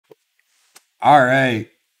All right,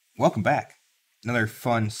 welcome back. Another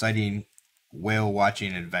fun, exciting whale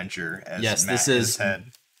watching adventure. As Yes, Matt this has is said.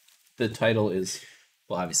 the title is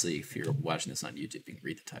well. Obviously, if you're watching this on YouTube, you can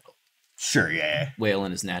read the title. Sure, yeah. Whale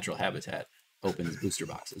in his natural habitat opens booster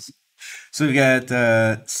boxes. So we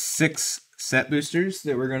got 6 set boosters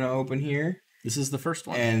that we're gonna open here, This is the first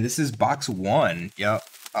one. and this is box 1. Yep.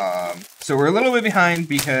 So we're a little bit behind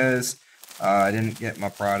because I didn't get my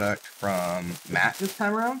product from Matt this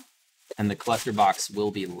time around. And the collector box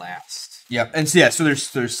will be last. Yep, and so yeah, so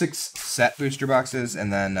there's 6 set booster boxes,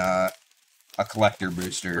 and then a collector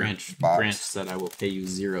booster Branch said I will pay you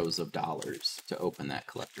zeros of dollars to open that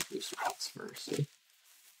collector booster box first.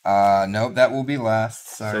 Nope, that will be last.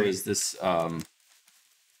 So Sorry. is this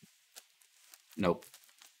Nope.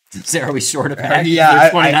 Are we short a pack? Yeah,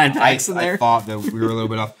 There's 29 packs in there. I thought that we were a little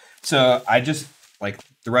bit off. So I just like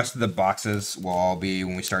the rest of the boxes will all be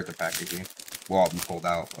when we start the packaging. Will all be pulled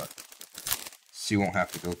out, but so you won't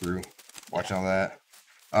have to go through watch all that.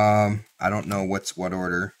 I don't know what's what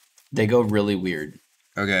order. They go really weird.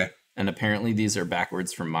 Okay. And apparently these are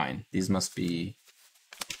backwards from mine. These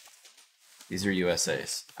are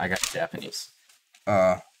USA's. I got Japanese.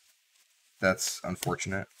 That's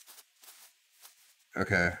unfortunate.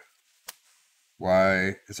 Okay.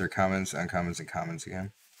 Why is there commons, uncommons, and commons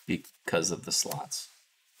again? Because of the slots.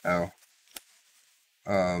 Oh.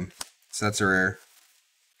 So that's a rare.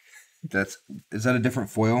 Is that a different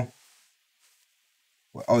foil?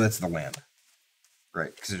 Oh, that's the land.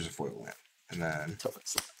 Right, because there's a foil land. And then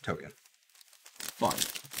token. Fun.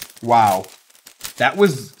 Wow. That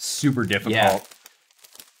was super difficult. Yeah.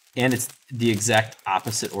 And it's the exact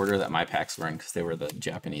opposite order that my packs were in because they were the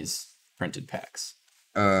Japanese printed packs.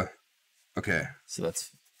 Okay. So that's,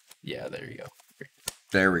 yeah, there you go.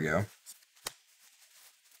 There we go.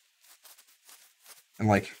 And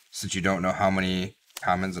like, since you don't know how many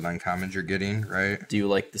commons and uncommons you're getting, right? Do you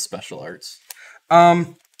like the special arts?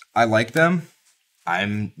 I like them.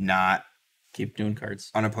 I'm not Keep doing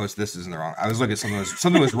cards. unopposed. This isn't wrong. I was looking at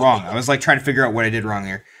something was wrong. I was like trying to figure out what I did wrong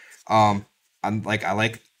here. I'm like I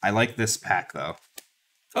like this pack though.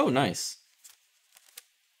 Oh, nice.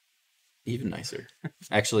 Even nicer.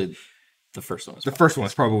 Actually, the first one was The first one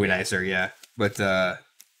was probably nicer, yeah. But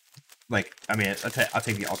like I mean, I'll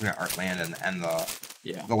take the alternate art land and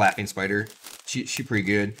the laughing spider. She pretty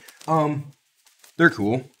good. They're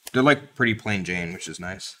cool. They're like pretty plain Jane, which is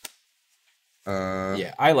nice.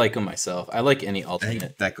 Yeah, I like them myself. I like any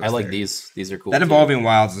alternate. that goes I like there. these. These are cool. That too. Evolving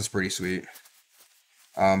Wilds is pretty sweet.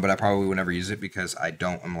 But I probably would never use it because I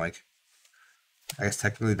guess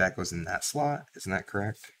technically that goes in that slot. Isn't that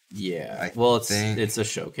correct? Yeah. I Well, think- it's a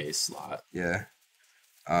showcase slot. Yeah.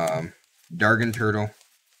 Dargan Turtle,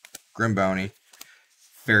 Grim Bounty,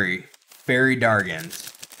 Fairy Dargans.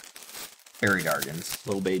 Fairy Dargans.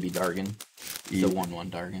 Little baby Dargan. Yeah. The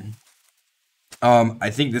 1/1 Dargan. I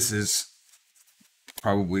think this is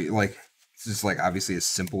probably like obviously as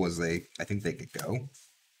simple as I think they could go.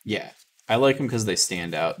 Yeah. I like them because they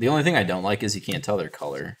stand out. The only thing I don't like is you can't tell their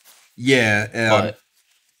color. Yeah, But,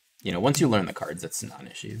 once you learn the cards, that's not an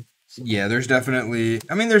issue. yeah. There's definitely.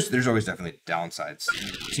 I mean, there's always definitely downsides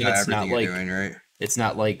to It's not everything you're like- doing, right? It's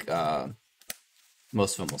not like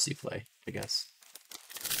most of them will see play, I guess.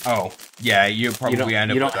 Oh, yeah. You probably end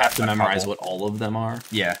up. You don't with have to a memorize couple. what all of them are.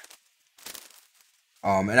 Yeah.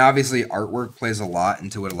 And obviously artwork plays a lot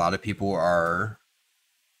into what a lot of people are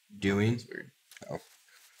doing. It's weird.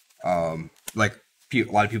 Like a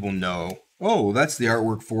lot of people know, oh, that's the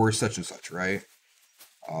artwork for such and such, right?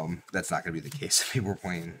 That's not going to be the case if people are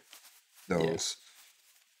playing those.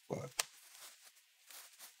 But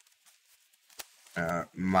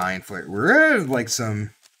Mind Flayer, we're like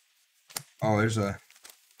some. Oh, there's a.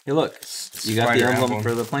 Hey, look. You got the Spider emblem Emblem.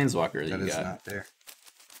 for the Planeswalker that That you is got. not there.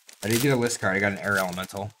 I did get a list card. I got an Air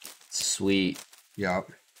Elemental. Sweet.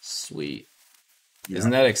 Yup. Sweet. Yep.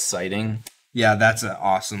 Isn't that exciting? Yeah, that's an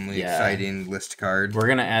awesomely Yeah. exciting list card. We're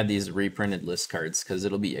going to add these reprinted list cards because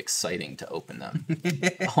it'll be exciting to open them.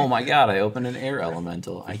 Oh my god, I opened an air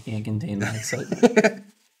elemental. I can't contain my excitement.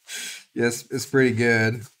 Yes, it's pretty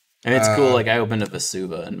good. And it's cool, like I opened a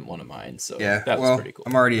Vasuva in one of mine, so Yeah, that was pretty cool.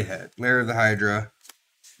 I'm already ahead. Lair of the Hydra,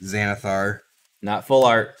 Xanathar, Not full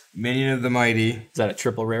art. Minion of the Mighty. Is that a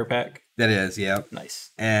triple rare pack? That is, yep. Nice.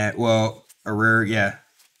 And well, a rare, yeah.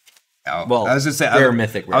 Oh, Well, I was gonna say rare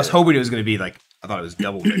mythic. I was rare. hoping it was gonna be like I thought it was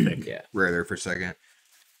double mythic. Yeah. Rare there for a second.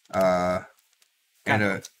 And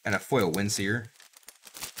a foil Windseer.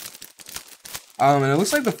 And it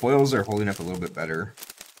looks like the foils are holding up a little bit better.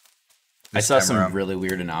 I this saw time some around. really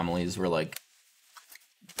weird anomalies where like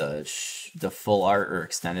the full art or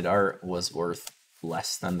extended art was worth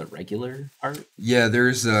less than the regular art. Yeah,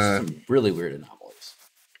 there's Some really weird anomalies.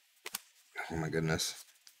 oh my goodness.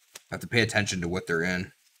 I have to pay attention to what they're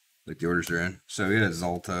in, like the orders they're in. So we got a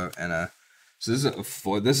Zalta and a. So this is a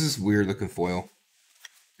foil. This is weird looking foil.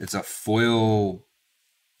 It's a foil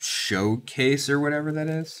showcase or whatever that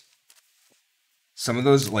is. Some of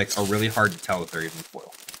those like are really hard to tell if they're even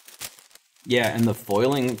foil. Yeah, and the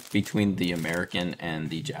foiling between the American and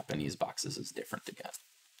the Japanese boxes is different again.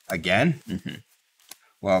 Again? Mm-hmm.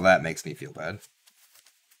 Well, that makes me feel bad.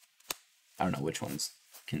 I don't know which one's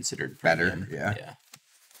considered Better, premium. yeah.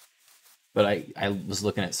 But I was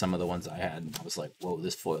looking at some of the ones I had, and I was like, whoa,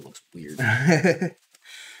 this foil looks weird.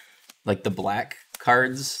 Like the black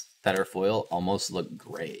cards that are foil almost look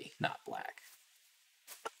gray, not black.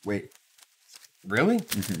 Wait. Really?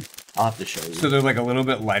 Mm-hmm. I'll have to show you. So they're like a little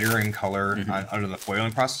bit lighter in color under the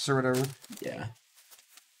foiling process or whatever? Yeah.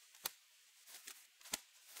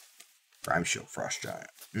 Prime Shield Frost Giant.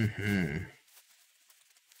 Mm-hmm.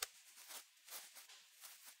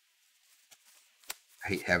 I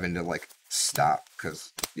hate having to like stop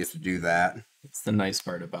because you have to do that. It's the nice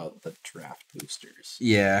part about the draft boosters.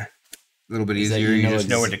 Yeah. A little bit Is that easier. You just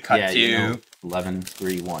know where to cut to. You know, 11,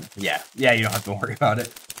 3, 1. Yeah. Yeah, you don't have to worry about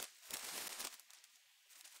it.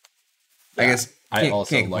 Yeah, I guess I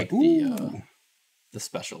also like the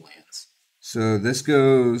special lands. So this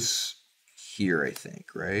goes here, I think,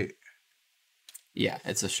 right? Yeah,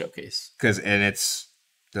 it's a showcase. And it's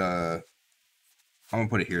the. I'm gonna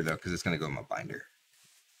put it here though, because it's gonna go in my binder.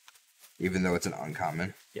 Even though it's an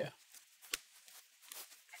uncommon. Yeah.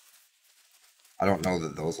 I don't know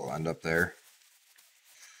that those will end up there.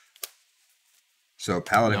 So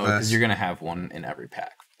Paladin No, class. because you're gonna have one in every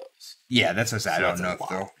pack for those. Yeah, that's what I said. So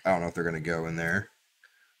I don't know if they're gonna go in there.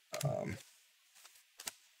 So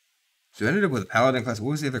I ended up with a Paladin class.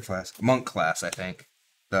 What was the other class? Monk class, I think.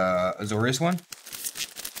 The Azorius one?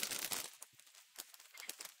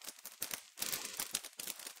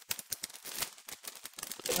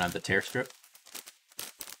 They don't have the tear strip.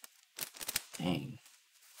 Dang.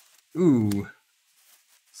 Ooh.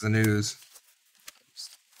 It's the news.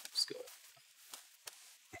 Let's go.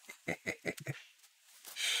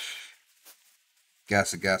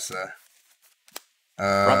 Gassa.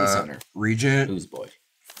 Front and center. Regent. Who's boy?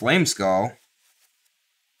 Flame Skull.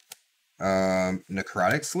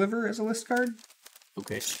 Necrotic Sliver as a list card?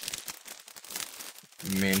 Okay.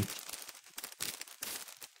 I mean,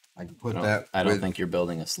 I can put that. I don't think you're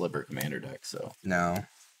building a Sliver commander deck, so. No.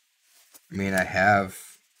 I mean, I have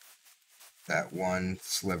that one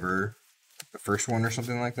Sliver, the first one or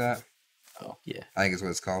something like that. Oh, yeah. I think is what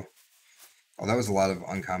it's called. Oh, that was a lot of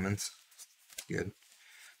uncommons. Good.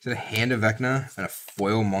 Is it a Hand of Vecna and a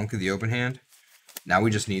Foil Monk of the Open Hand? Now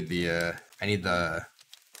we just need the, I need the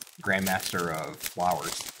Grandmaster of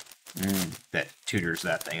Flowers that tutors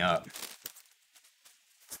that thing up.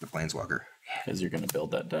 It's the Planeswalker. Because you're going to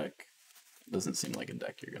build that deck. It doesn't seem like a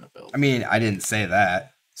deck you're going to build. I mean, I didn't say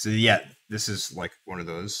that. So yeah, this is like one of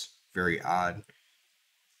those very odd.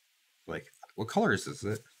 Like, what color is this?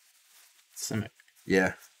 Simic.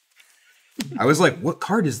 Yeah. I was like, what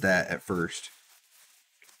card is that at first?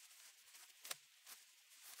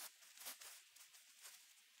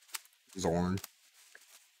 Zorn.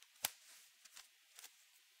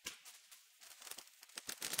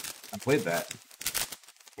 I played that.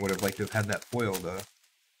 I would have liked to have had that foil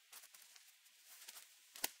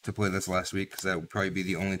to play this last week, because that would probably be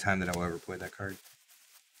the only time that I'll ever play that card.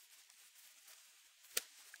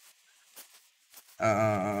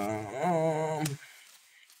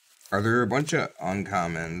 Are there a bunch of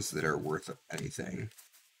uncommons that are worth anything?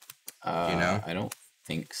 You know? I don't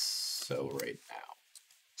think so right now.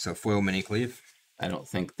 So foil mini cleave? I don't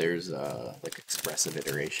think there's like expressive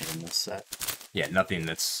iteration in this set. Yeah, nothing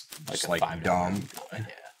that's Like just a like $5 dumb. uncommon,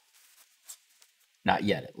 yeah. Not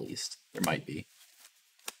yet, at least. There might be.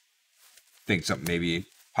 Think something maybe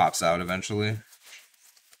pops out eventually.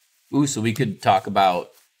 Ooh, so we could talk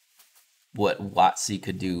about what WotC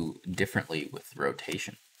could do differently with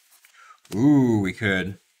rotation. Ooh, we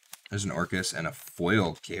could. There's an Orcus and a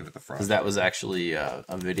foiled Cave at the front. Because that was actually a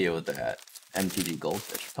video that MTG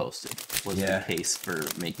Goldfish posted. Was the case for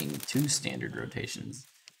making 2 standard rotations.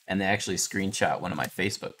 And they actually screenshot one of my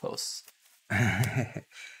Facebook posts.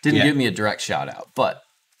 Didn't give me a direct shout out, but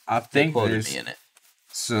I think they quoted me in it.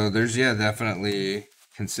 So there's definitely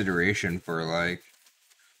consideration for like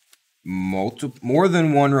more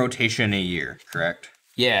than one rotation a year, correct?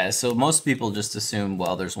 Yeah, so most people just assume,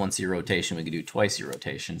 well, there's once a year rotation, we could do twice a year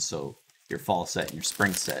rotation. So your fall set and your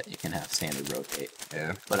spring set, you can have standard rotate.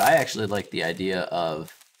 Yeah. But I actually like the idea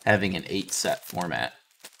of having an 8 set format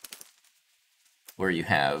where you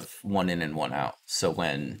have one in and one out. So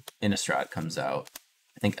when Innistrad comes out,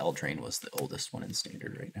 I think Eldraine was the oldest one in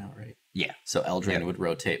Standard right now, right? Yeah. So Eldraine would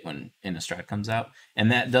rotate when Innistrad comes out.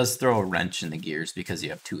 And that does throw a wrench in the gears because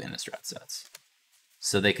you have 2 Innistrad sets.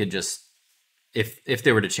 So they could just, if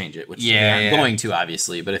they were to change it, which they aren't going to,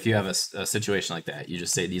 obviously, but if you have a situation like that, you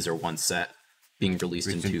just say these are one set being released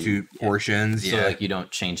in 2 portions. So like you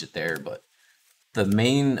don't change it there. But the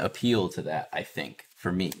main appeal to that, I think,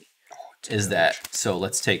 for me, is that, so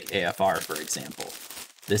let's take AFR, for example.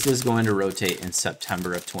 This is going to rotate in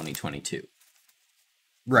September of 2022.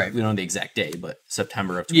 Right. We don't know the exact day, but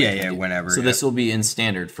September of 2022. Yeah, whenever. So this will be in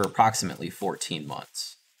Standard for approximately 14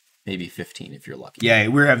 months. Maybe 15 if you're lucky. Yeah,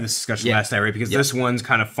 we were having this discussion last night, right? Because this one's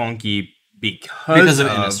kind of funky because of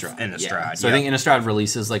Innistrad. Yeah. So I think Innistrad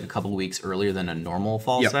releases like a couple weeks earlier than a normal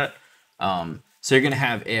fall set. So you're going to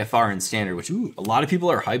have AFR in Standard, which a lot of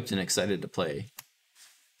people are hyped and excited to play.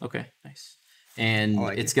 Okay, nice. And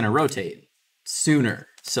it's going to rotate sooner.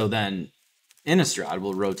 So then Innistrad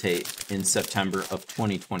will rotate in September of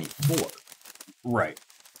 2024. Right.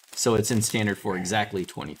 So it's in Standard for exactly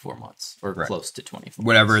 24 months or close to 24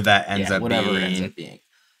 whatever months. That ends up whatever being. It ends up being.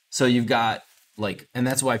 So you've got like, and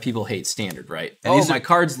that's why people hate Standard, right? And my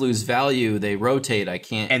cards lose value. They rotate. I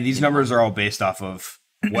can't. And these numbers are all based off of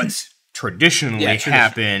what's traditionally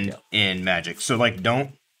happened in Magic. So like,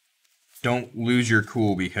 don't lose your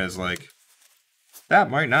cool because like that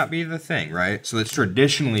might not be the thing, right? So it's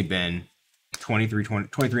traditionally been 23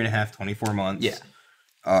 and a half, 24 months. Yeah.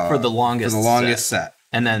 For the longest set.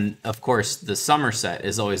 And then, of course, the summer set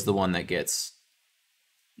is always the one that gets...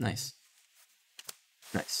 Nice.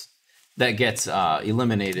 That gets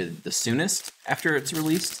eliminated the soonest after it's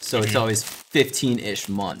released. So it's always 15-ish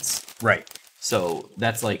months. Right. So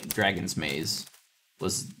that's like Dragon's Maze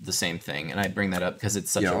was the same thing. And I bring that up because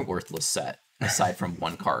it's such a worthless set, aside from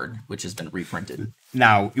one card, which has been reprinted.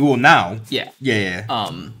 Now.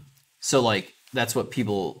 Yeah. So, like, that's what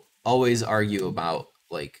people always argue about.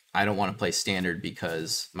 Like, I don't want to play Standard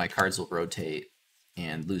because my cards will rotate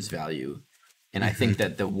and lose value. And I think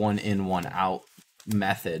that the one in, one out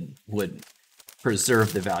method would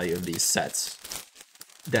preserve the value of these sets.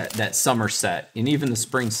 That summer set and even the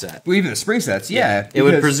spring set. Well, even the spring sets, yeah. It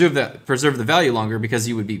would preserve the value longer because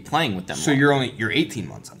you would be playing with them so longer. you're 18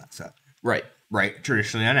 months on that set. Right. Right,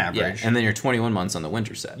 traditionally on average. Yeah, and then you're 21 months on the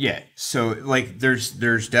winter set. Yeah. So like there's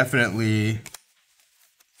definitely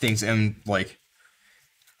things, and like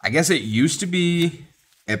I guess it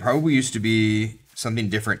probably used to be something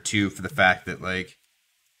different too, for the fact that like,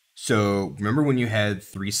 so remember when you had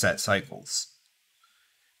 3 set cycles?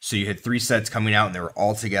 So you had 3 sets coming out and they were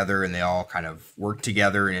all together and they all kind of worked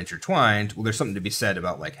together and intertwined. Well, there's something to be said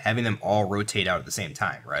about like having them all rotate out at the same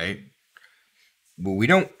time, right? Well, we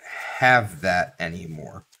don't have that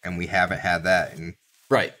anymore, and we haven't had that in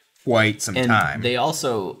quite some time. They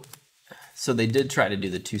also, so they did try to do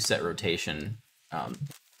the 2-set rotation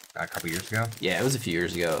a couple years ago. Yeah, it was a few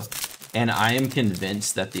years ago, and I am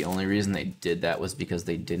convinced that the only reason they did that was because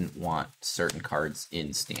they didn't want certain cards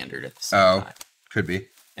in Standard at the same time. Could be.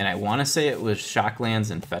 And I want to say it was shock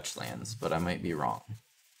lands and fetch lands, but I might be wrong.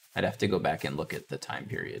 I'd have to go back and look at the time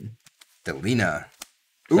period. Delina.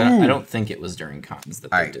 I don't think it was during cons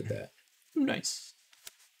that they did that. Nice.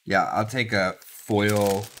 Yeah, I'll take a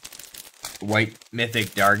foil white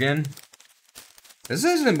mythic Dargon. This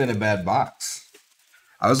hasn't been a bad box.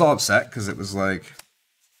 I was all upset because it was like,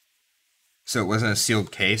 so it wasn't a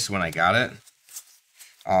sealed case when I got it.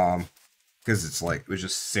 Because it's like, it was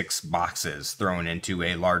just 6 boxes thrown into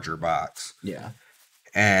a larger box. Yeah.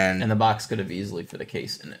 And the box could have easily fit a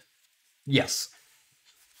case in it. Yes.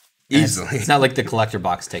 Easily. It's not like the collector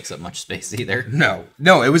box takes up much space either. No,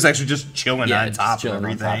 it was actually just chilling on top of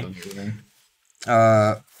everything.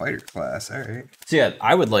 Fighter class, all right. So yeah,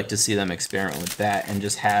 I would like to see them experiment with that and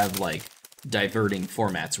just have like diverting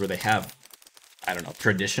formats where they have, I don't know,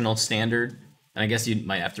 traditional Standard, and I guess you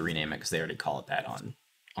might have to rename it because they already call it that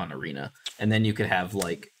on Arena, and then you could have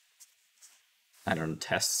like, I don't know,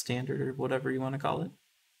 test Standard or whatever you want to call it.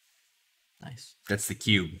 Nice. That's the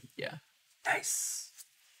cube. Yeah. Nice.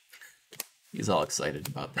 He's all excited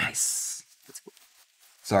about that. Nice. That's cool.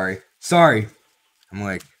 Sorry. I'm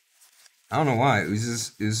like, I don't know why. It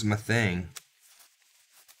was my thing.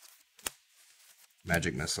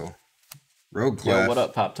 Magic Missile. Rogue Class. Yo, what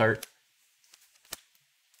up, Pop-Tart?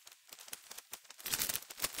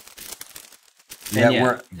 Yeah,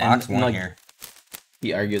 we're box one like, here.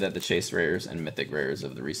 He argued that the Chase Rares and Mythic Rares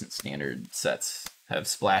of the recent Standard sets have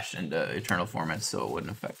splashed into Eternal formats, so it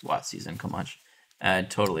wouldn't affect WotC's income much. I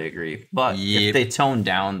totally agree. But if they tone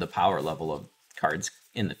down the power level of cards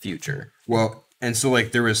in the future... Well, And so,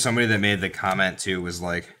 like, there was somebody that made the comment, too, was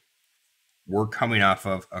like, we're coming off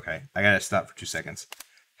of... Okay, I gotta stop for 2 seconds.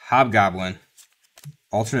 Hobgoblin,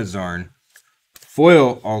 alternate Zorn,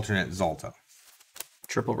 foil alternate Zalto.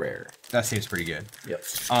 Triple rare. That seems pretty good. Yep.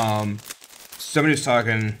 Somebody was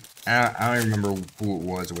talking... I don't even remember who it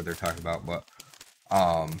was or what they're talking about, but...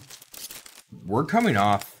 we're coming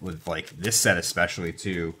off with, like, this set especially,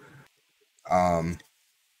 too.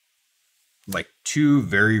 Like, 2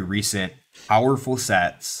 very recent powerful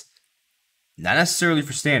sets. Not necessarily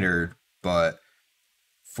for Standard, but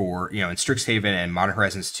for, you know, in Strixhaven and Modern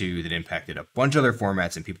Horizons 2 that impacted a bunch of other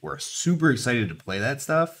formats, and people were super excited to play that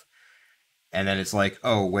stuff. And then it's like,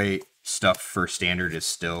 oh, wait, stuff for Standard is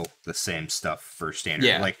still the same stuff for Standard.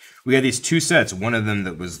 Yeah. Like, we had these 2 sets, one of them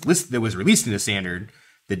that was released into Standard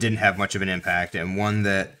that didn't have much of an impact, and one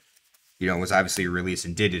that, you know, was obviously released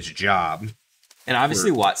and did its job. And obviously,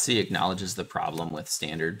 WotC acknowledges the problem with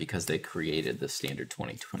Standard because they created the Standard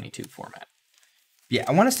 2022 format. Yeah,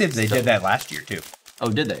 I want to say that they did that last year, too. Oh,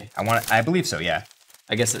 did they? I believe so, yeah.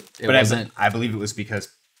 I guess it but wasn't... I believe it was because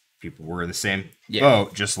people were in the same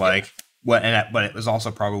boat, just like... But it was also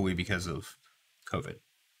probably because of COVID.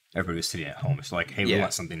 Everybody was sitting at home. It's like, hey, we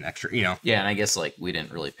want something extra, you know? Yeah, and I guess, like, we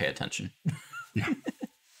didn't really pay attention.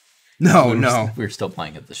 No. We were still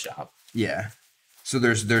playing at the shop. Yeah. So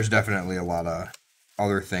there's definitely a lot of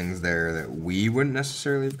other things there that we wouldn't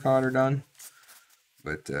necessarily have caught or done.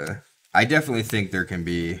 But I definitely think there can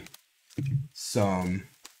be some...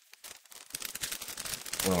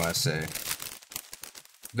 What do I say?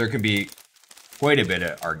 There can be quite a bit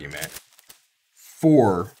of argument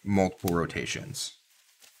for multiple rotations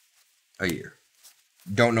a year.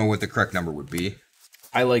 Don't know what the correct number would be.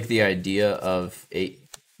 I like the idea of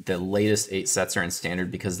the latest 8 sets are in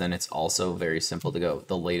Standard because then it's also very simple to go.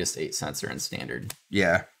 The latest 8 sets are in Standard.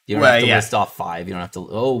 Yeah. You don't have to list off 5. You don't have to,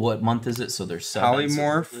 what month is it? So there's 7.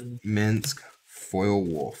 Polymorph, Minsk, Foil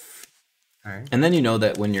Wolf. All right. And then you know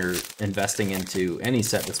that when you're investing into any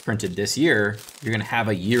set that's printed this year, you're going to have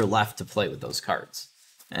a year left to play with those cards.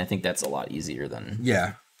 And I think that's a lot easier than...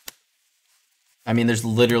 Yeah. I mean, there's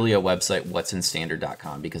literally a website,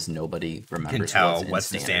 what'sinstandard.com, because nobody remembers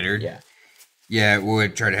what's in Standard. Yeah. Yeah, we'll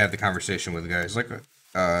try to have the conversation with the guys. Like,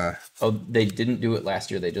 they didn't do it last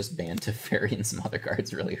year. They just banned Teferi and some other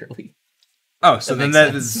cards really early. Oh, so then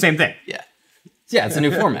that is the same thing. Yeah. Yeah, it's a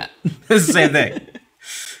new format. It's the same thing.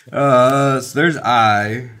 So there's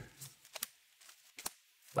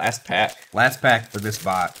Last pack. Last pack for this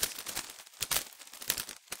box.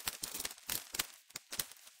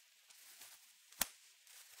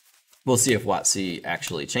 We'll see if WotC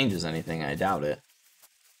actually changes anything. I doubt it.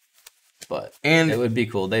 But it would be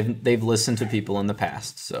cool. They've listened to people in the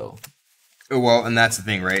past, so. Well, and that's the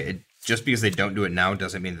thing, right? Just because they don't do it now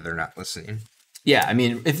doesn't mean that they're not listening. Yeah, I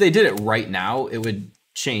mean, if they did it right now, it would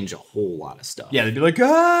change a whole lot of stuff. Yeah, they'd be like,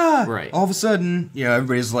 ah! Right. All of a sudden, you know,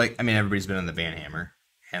 everybody's like, I mean, everybody's been on the ban hammer.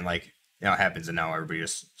 And like, you know, it happens and now everybody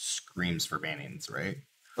just screams for bannings, right?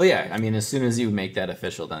 Well, yeah, I mean, as soon as you make that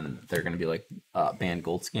official, then they're going to be like, ban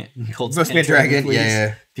Goldspan Dragon, please,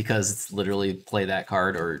 yeah. Because it's literally play that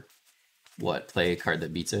card or play a card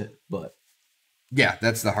that beats it. But yeah,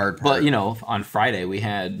 that's the hard part. But, you know, on Friday, we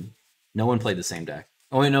had, no one played the same deck.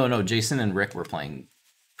 Oh, wait, no, Jason and Rick were playing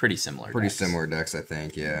pretty similar decks, I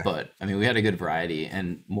think, yeah. But, I mean, we had a good variety,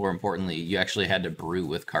 and more importantly, you actually had to brew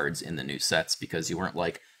with cards in the new sets because you weren't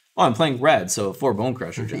like, oh, I'm playing red, so 4 Bone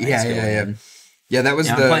Crusher Giants Yeah. Yeah, that was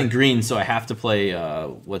I'm playing green, so I have to play,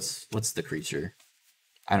 what's the creature?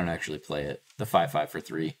 I don't actually play it. The 5/5 for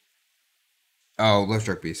 3. Oh,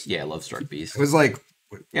 Lovestruck Beast. Yeah, Lovestruck Beast. It was like...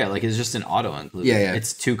 Yeah, like it's just an auto include. Yeah.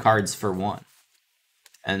 It's 2 cards for 1.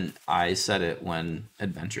 And I said it when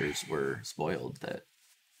Adventures were spoiled that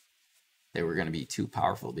they were going to be too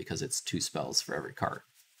powerful because it's 2 spells for every card.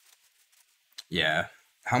 Yeah.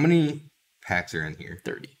 How many packs are in here?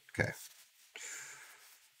 30. Okay.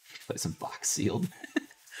 Play some box sealed.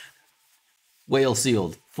 Whale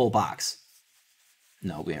sealed. Full box.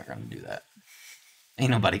 No, we aren't going to do that.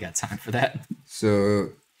 Ain't nobody got time for that. So,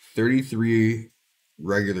 33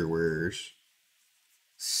 regular wearers,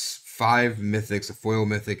 5 mythics, a foil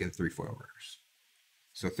mythic, and 3 foil rares.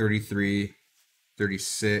 So 33,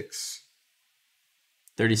 36.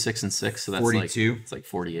 36 and 6, so that's 42. It's like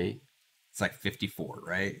 48. It's like 54,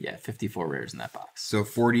 right? Yeah, 54 rares in that box. So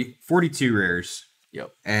 42 rares.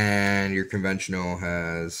 Yep. And your conventional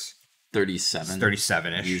has 37.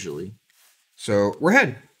 37-ish. Usually. So we're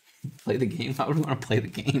ahead. Play the game? How would we want to play the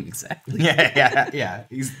game exactly? Yeah.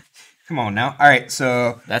 Come on now. All right,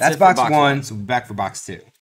 so that's box 1. So we're back for box 2.